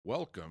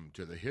Welcome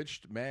to the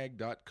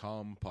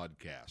HitchedMag.com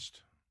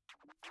podcast.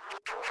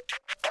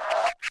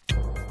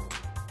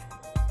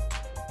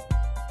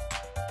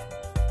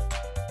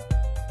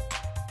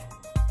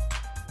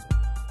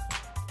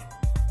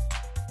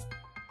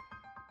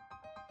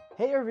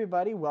 Hey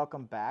everybody,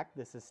 welcome back.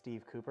 This is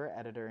Steve Cooper,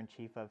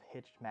 Editor-in-Chief of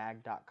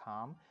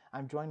HitchedMag.com.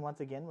 I'm joined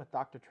once again with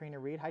Dr. Trina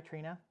Reed. Hi,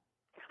 Trina.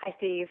 Hi,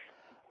 Steve.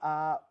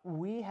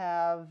 We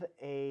have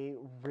a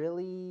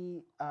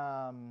really,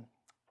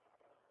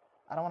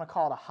 I don't want to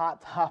call it a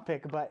hot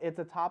topic, but it's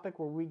a topic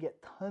where we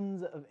get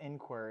tons of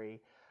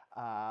inquiry,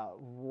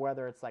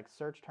 whether it's like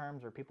search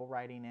terms or people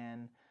writing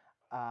in,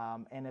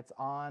 and it's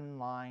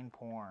online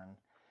porn.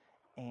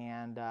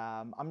 And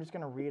I'm just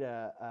going to read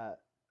a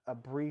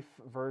brief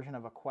version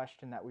of a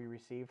question that we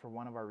received from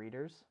one of our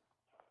readers,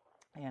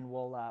 and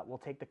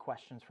we'll take the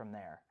questions from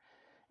there.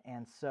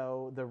 And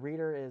so the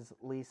reader is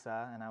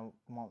Lisa, and I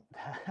won't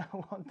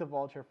won't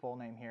divulge her full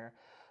name here,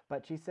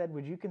 but she said,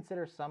 would you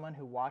consider someone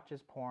who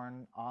watches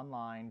porn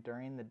online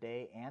during the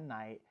day and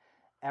night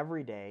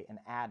every day an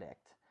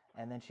addict?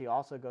 And then she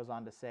also goes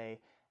on to say,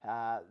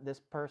 this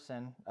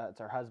person, it's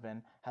her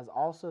husband, has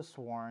also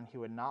sworn he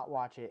would not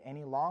watch it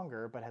any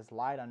longer, but has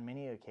lied on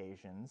many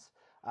occasions.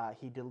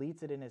 He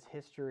deletes it in his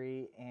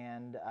history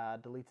and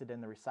deletes it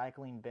in the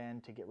recycling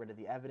bin to get rid of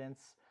the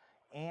evidence.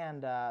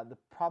 And the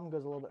problem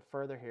goes a little bit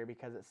further here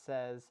because it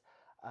says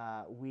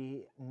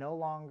we no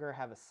longer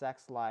have a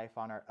sex life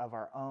of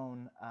our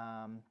own,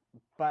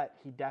 but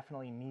he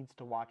definitely needs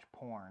to watch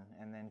porn.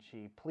 And then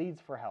she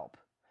pleads for help.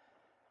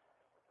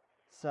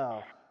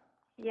 So.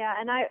 Yeah,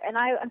 and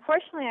I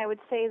unfortunately I would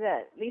say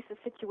that Lisa's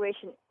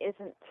situation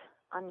isn't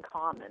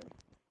uncommon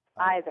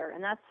either,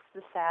 and that's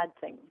the sad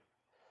thing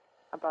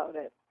about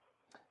it.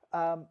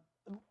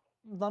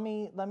 Let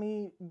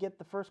me get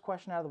the first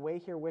question out of the way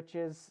here, which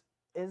is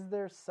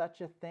there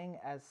such a thing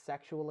as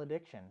sexual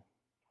addiction?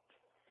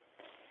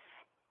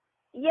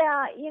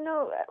 Yeah,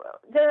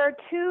 there are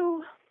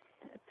two.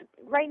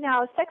 Right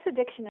now, sex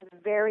addiction is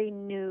a very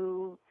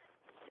new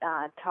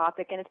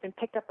topic, and it's been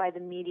picked up by the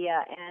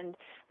media. And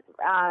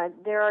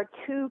there are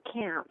two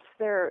camps.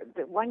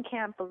 One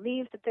camp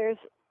believes that there's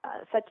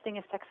such thing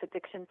as sex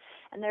addiction,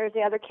 and there's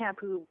the other camp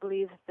who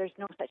believes there's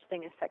no such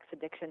thing as sex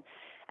addiction.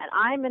 And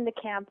I'm in the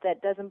camp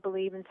that doesn't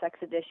believe in sex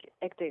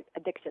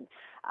addiction,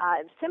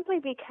 simply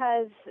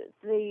because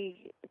the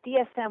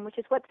DSM, which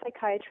is what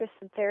psychiatrists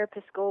and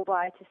therapists go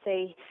by to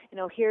say,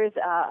 here's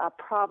a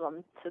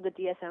problem, so the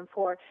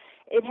DSM-4,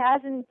 it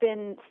hasn't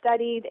been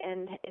studied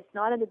and it's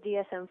not in the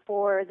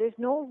DSM-4. There's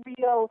no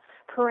real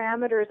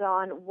parameters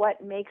on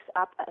what makes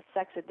up a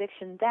sex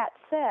addiction. That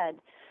said,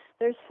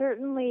 there's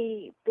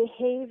certainly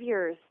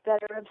behaviors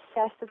that are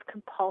obsessive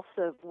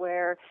compulsive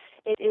where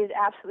it is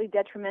absolutely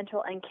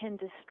detrimental and can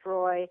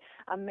destroy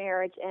a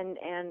marriage. And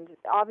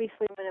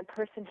obviously when a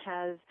person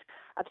has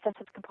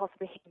obsessive compulsive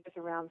behaviors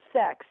around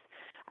sex,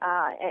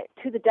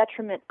 to the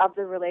detriment of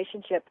the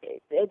relationship,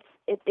 it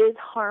is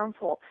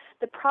harmful.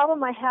 The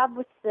problem I have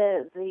with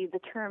the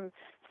term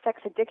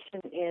sex addiction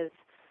is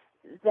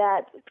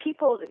that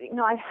people,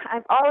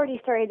 I've already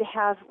started to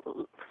have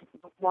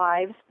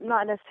wives,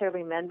 not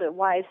necessarily men, but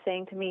wives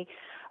saying to me,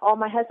 oh,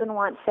 my husband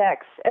wants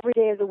sex every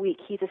day of the week.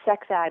 He's a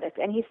sex addict.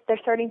 And they're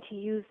starting to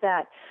use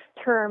that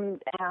term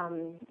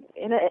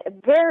in a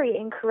very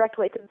incorrect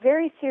way. It's a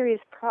very serious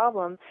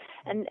problem,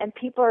 and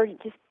people are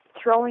just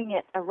throwing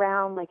it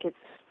around like it's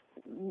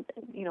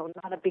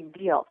not a big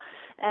deal.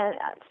 And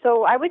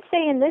so I would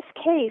say in this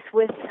case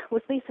with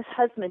Lisa's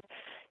husband,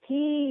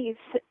 he's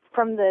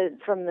from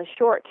the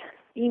short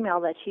email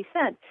that she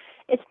sent,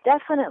 it's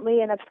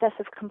definitely an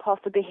obsessive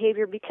compulsive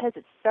behavior because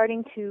it's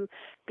starting to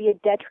be a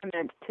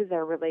detriment to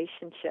their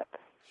relationship.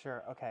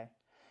 Sure. Okay.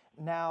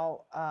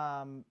 Now,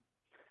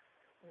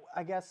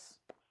 I guess,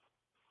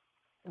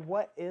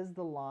 what is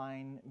the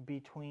line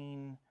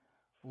between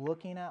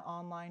looking at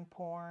online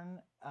porn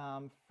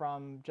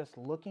from just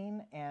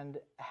looking and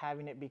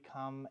having it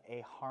become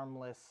a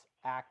harmless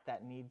act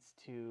that needs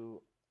to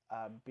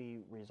be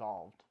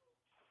resolved?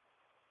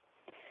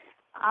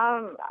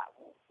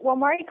 Well,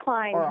 Marty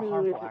Klein, or a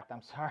harmful act.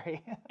 I'm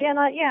sorry.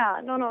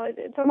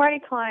 So Marty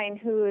Klein,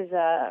 who is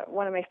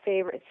one of my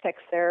favorite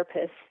sex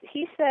therapists,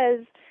 he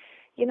says,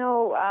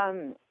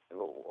 the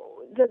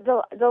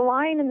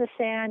line in the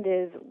sand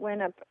is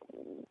when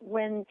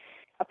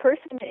a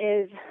person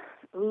is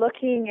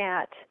looking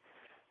at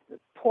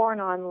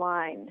porn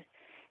online,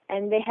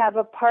 and they have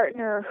a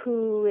partner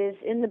who is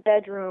in the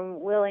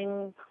bedroom,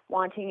 willing,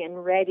 wanting,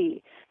 and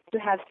ready to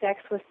have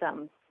sex with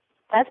them.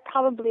 That's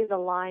probably the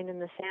line in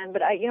the sand.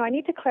 But I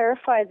need to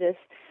clarify this,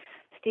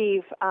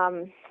 Steve.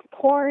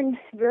 Porn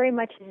very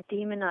much is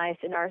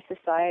demonized in our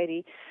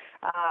society.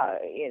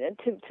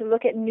 To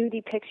look at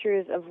nudie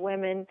pictures of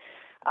women,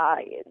 a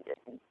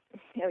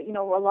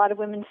lot of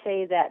women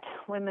say that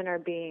women are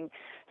being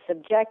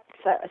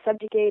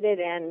subjugated,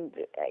 and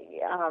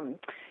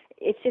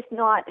it's just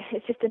not.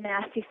 It's just a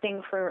nasty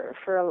thing for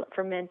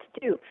men to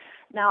do.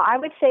 Now, I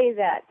would say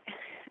that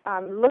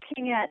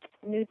looking at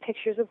nude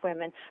pictures of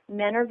women.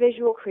 Men are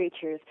visual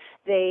creatures.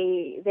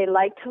 They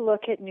like to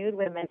look at nude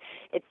women.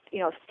 It's,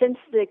 since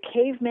the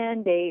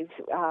caveman days,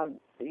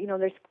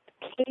 there's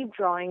cave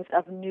drawings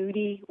of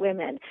nudie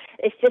women.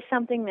 It's just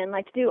something men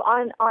like to do.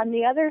 On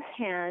the other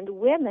hand,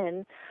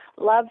 women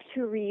love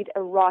to read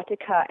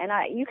erotica, and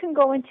you can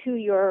go into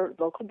your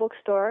local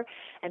bookstore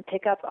and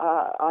pick up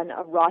an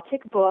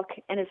erotic book,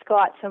 and it's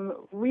got some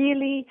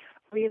really,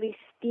 really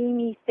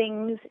steamy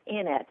things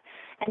in it.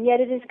 And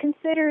yet it is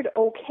considered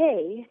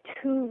okay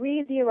to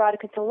read the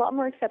erotica. It's a lot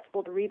more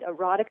acceptable to read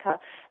erotica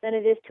than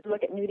it is to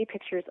look at nudie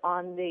pictures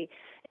on the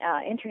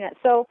internet.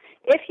 So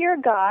if your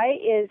guy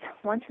is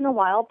once in a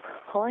while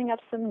pulling up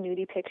some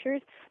nudie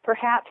pictures,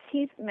 perhaps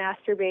he's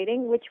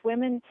masturbating, which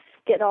women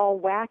get all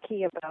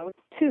wacky about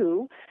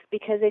too,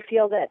 because they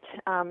feel that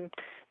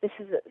this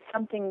is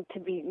something to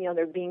be,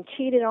 they're being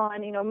cheated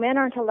on. Men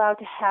aren't allowed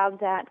to have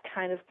that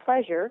kind of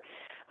pleasure.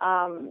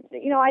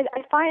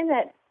 I find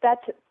that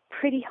that's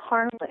pretty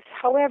harmless.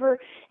 However,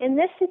 in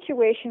this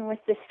situation with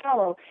this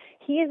fellow,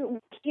 he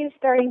is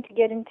starting to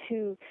get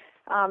into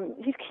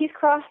he's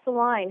crossed the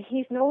line.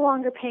 He's no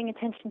longer paying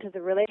attention to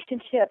the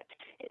relationship.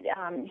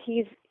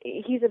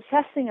 He's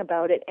obsessing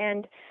about it,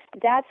 and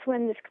that's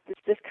when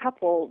this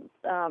couple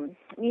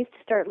needs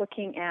to start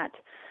looking at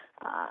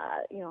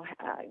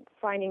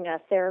finding a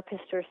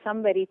therapist or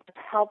somebody to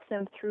help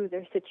them through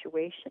their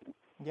situation.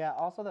 Yeah,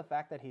 also the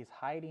fact that he's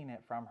hiding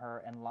it from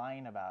her and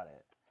lying about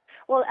it.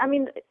 Well, I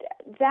mean,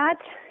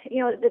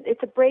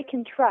 it's a break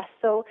in trust.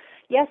 So,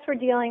 yes, we're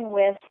dealing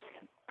with,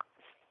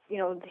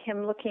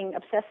 him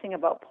obsessing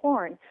about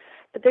porn,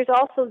 but there's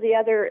also the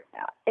other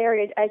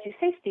area, as you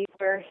say, Steve,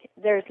 where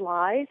there's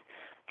lies,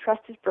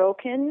 trust is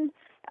broken,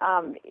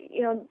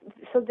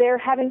 so they're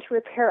having to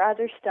repair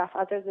other stuff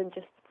other than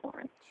just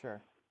porn.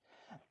 Sure.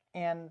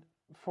 And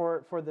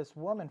for this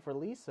woman, for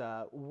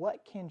Lisa, what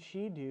can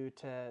she do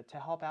to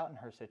help out in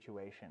her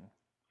situation?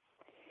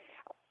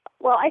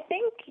 Well, I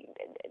think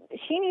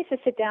she needs to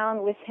sit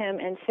down with him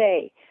and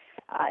say,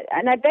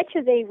 and I bet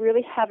you they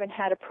really haven't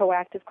had a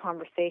proactive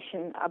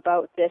conversation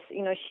about this.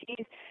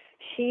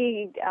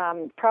 She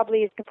probably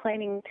is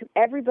complaining to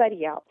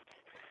everybody else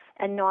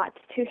and not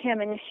to him.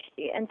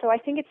 And so I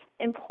think it's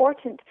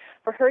important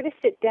for her to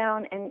sit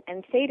down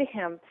and say to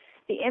him,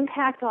 the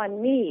impact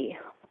on me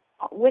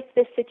with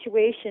this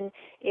situation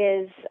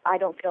is I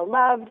don't feel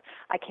loved,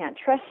 I can't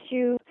trust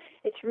you,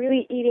 it's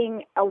really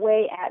eating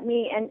away at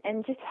me,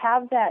 and just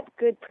have that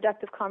good,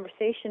 productive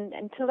conversation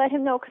and to let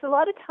him know, because a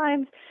lot of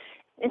times,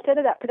 instead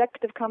of that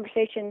productive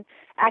conversation,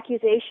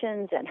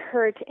 accusations and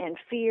hurt and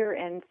fear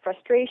and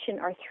frustration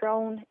are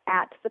thrown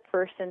at the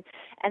person,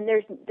 and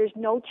there's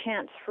no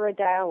chance for a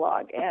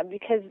dialogue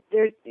because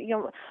there's,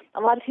 a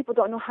lot of people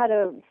don't know how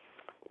to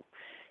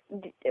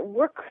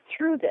work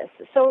through this.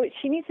 So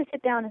she needs to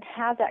sit down and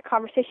have that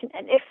conversation.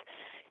 And if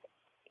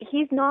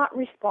he's not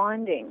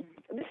responding,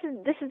 this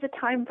is the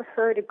time for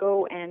her to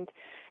go and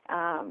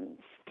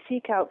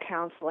seek out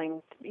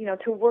counseling,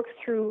 to work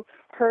through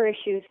her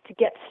issues, to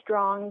get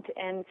strong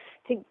and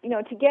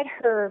to get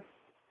her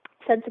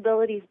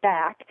sensibilities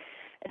back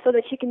so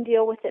that she can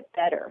deal with it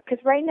better.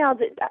 Because right now,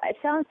 it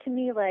sounds to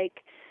me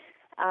like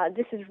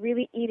this is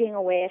really eating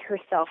away at her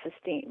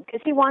self-esteem,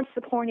 because he wants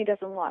the porn, he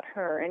doesn't want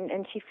her,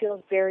 and she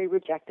feels very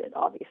rejected,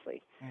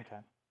 obviously.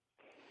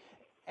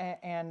 Okay.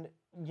 And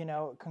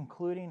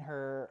concluding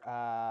her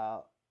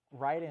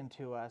right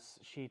into us,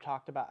 she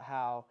talked about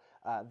how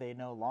they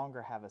no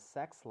longer have a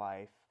sex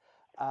life.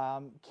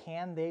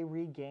 Can they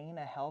regain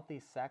a healthy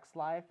sex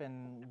life,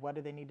 and what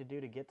do they need to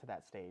do to get to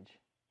that stage?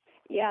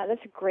 Yeah,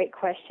 that's a great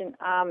question.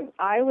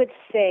 I would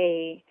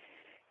say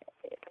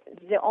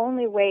the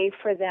only way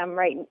for them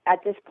right at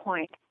this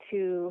point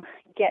to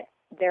get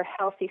their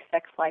healthy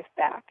sex life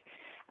back,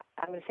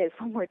 I'm going to say this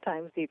one more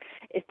time, Steve,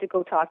 is to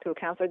go talk to a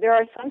counselor. There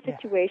are some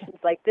situations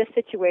like this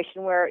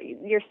situation where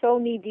you're so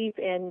knee-deep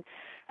in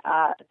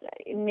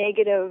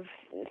negative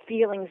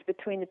feelings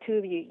between the two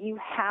of you, you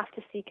have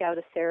to seek out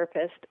a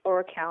therapist or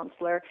a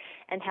counselor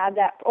and have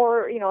that,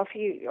 or if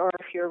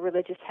you're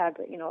religious, have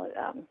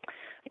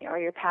or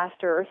your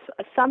pastor or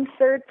some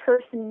third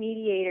person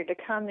mediator to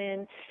come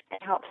in and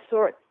help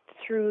sort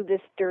through this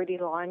dirty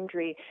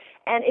laundry.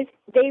 And if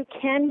they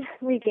can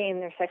regain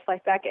their sex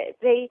life back,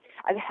 they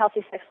have a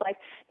healthy sex life.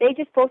 They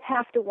just both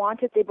have to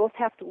want it. They both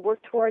have to work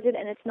towards it,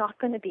 and it's not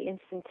going to be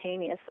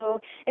instantaneous.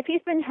 So if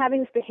he's been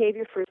having this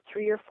behavior for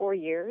 3 or 4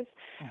 years,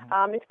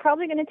 it's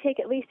probably going to take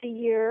at least a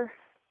year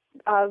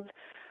of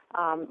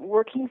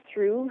working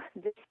through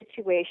this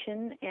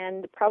situation,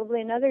 and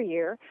probably another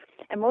year.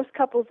 And most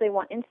couples, they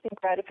want instant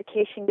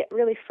gratification, get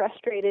really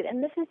frustrated,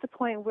 and this is the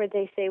point where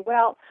they say,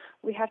 well,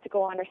 we have to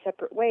go on our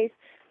separate ways.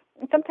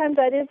 And sometimes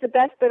that is the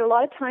best, but a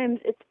lot of times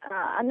it's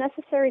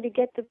unnecessary to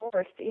get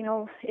divorced.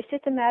 It's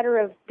just a matter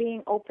of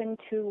being open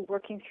to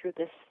working through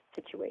this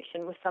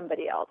situation with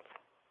somebody else.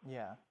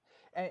 Yeah.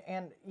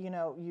 And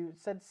you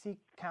said seek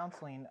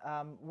counseling.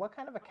 What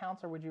kind of a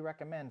counselor would you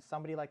recommend?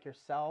 Somebody like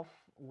yourself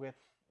with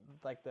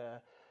like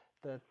the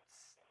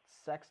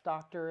sex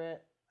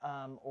doctorate,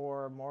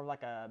 or more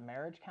like a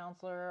marriage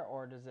counselor,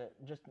 or do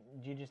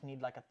you just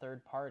need like a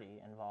third party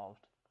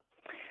involved?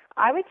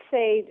 I would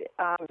say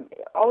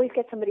always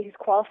get somebody who's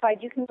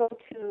qualified. You can go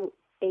to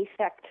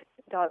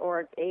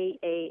AASECT.org,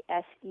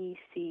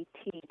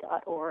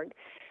 AASECT.org.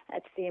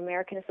 That's the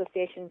American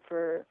Association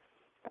for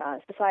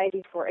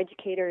Society for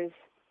Educators,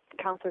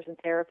 Counselors, and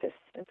Therapists.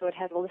 And so it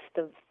has a list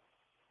of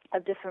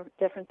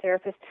different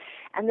therapists.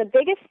 And the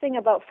biggest thing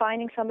about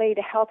finding somebody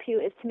to help you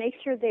is to make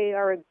sure they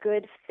are a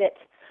good fit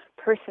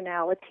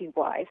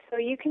personality-wise. So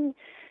you can,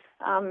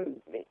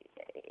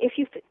 if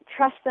you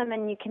trust them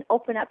and you can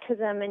open up to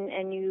them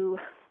and you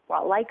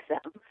like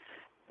them,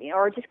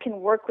 or just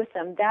can work with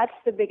them, that's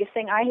the biggest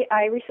thing.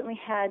 I recently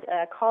had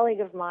a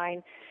colleague of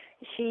mine.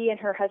 She and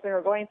her husband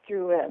were going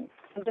through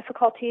some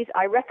difficulties.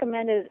 I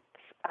recommended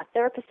a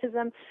therapist to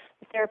them.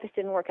 The therapist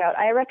didn't work out.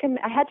 I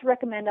had to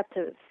recommend up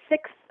to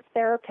 6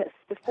 therapists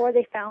before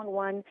they found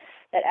one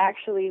that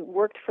actually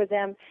worked for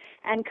them.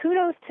 And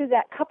kudos to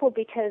that couple,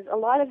 because a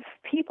lot of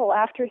people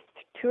after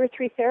 2 or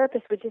 3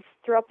 therapists would just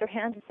throw up their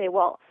hands and say,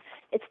 well,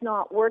 it's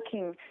not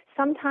working.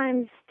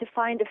 Sometimes to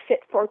find a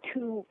fit for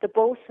the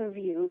both of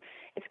you,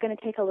 it's going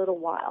to take a little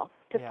while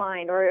to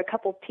find, or a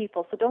couple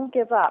people. So don't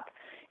give up.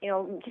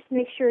 Just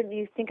make sure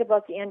you think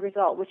about the end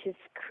result, which is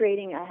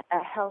creating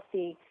a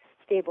healthy,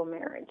 stable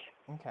marriage.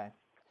 Okay.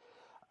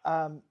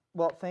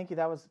 Well, thank you.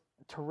 That was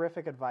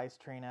terrific advice,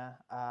 Trina.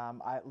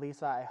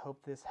 Lisa, I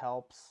hope this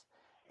helps.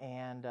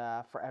 And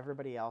for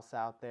everybody else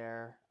out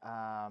there,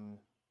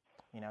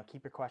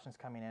 keep your questions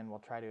coming in. We'll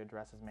try to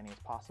address as many as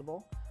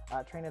possible.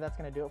 Trina, that's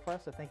going to do it for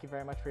us. So thank you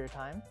very much for your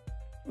time.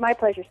 My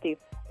pleasure, Steve.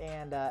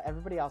 And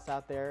everybody else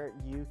out there,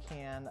 you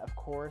can, of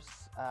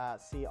course,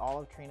 see all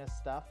of Trina's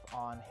stuff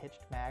on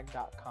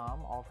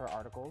hitchedmag.com, all of her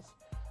articles.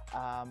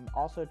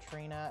 Also,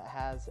 Trina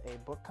has a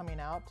book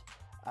coming out,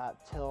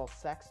 Till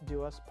Sex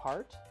Do Us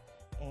Part.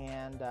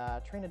 And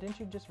Trina, didn't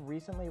you just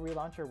recently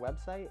relaunch your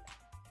website?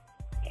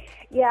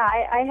 Yeah,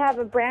 I have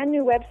a brand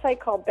new website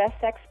called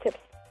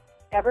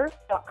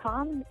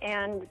bestsextipsever.com,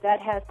 and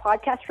that has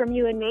podcasts from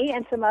you and me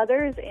and some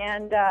others,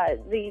 and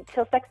the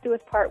Till Sex Do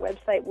Us Part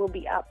website will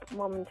be up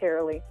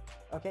momentarily.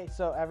 Okay,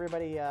 so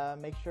everybody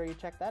make sure you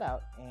check that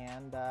out,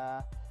 and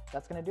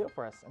that's going to do it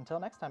for us. Until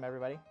next time,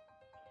 everybody.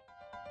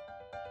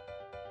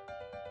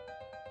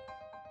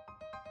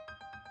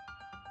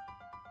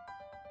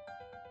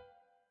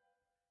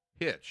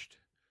 Hitched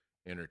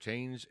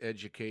entertains,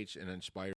 educates, and inspires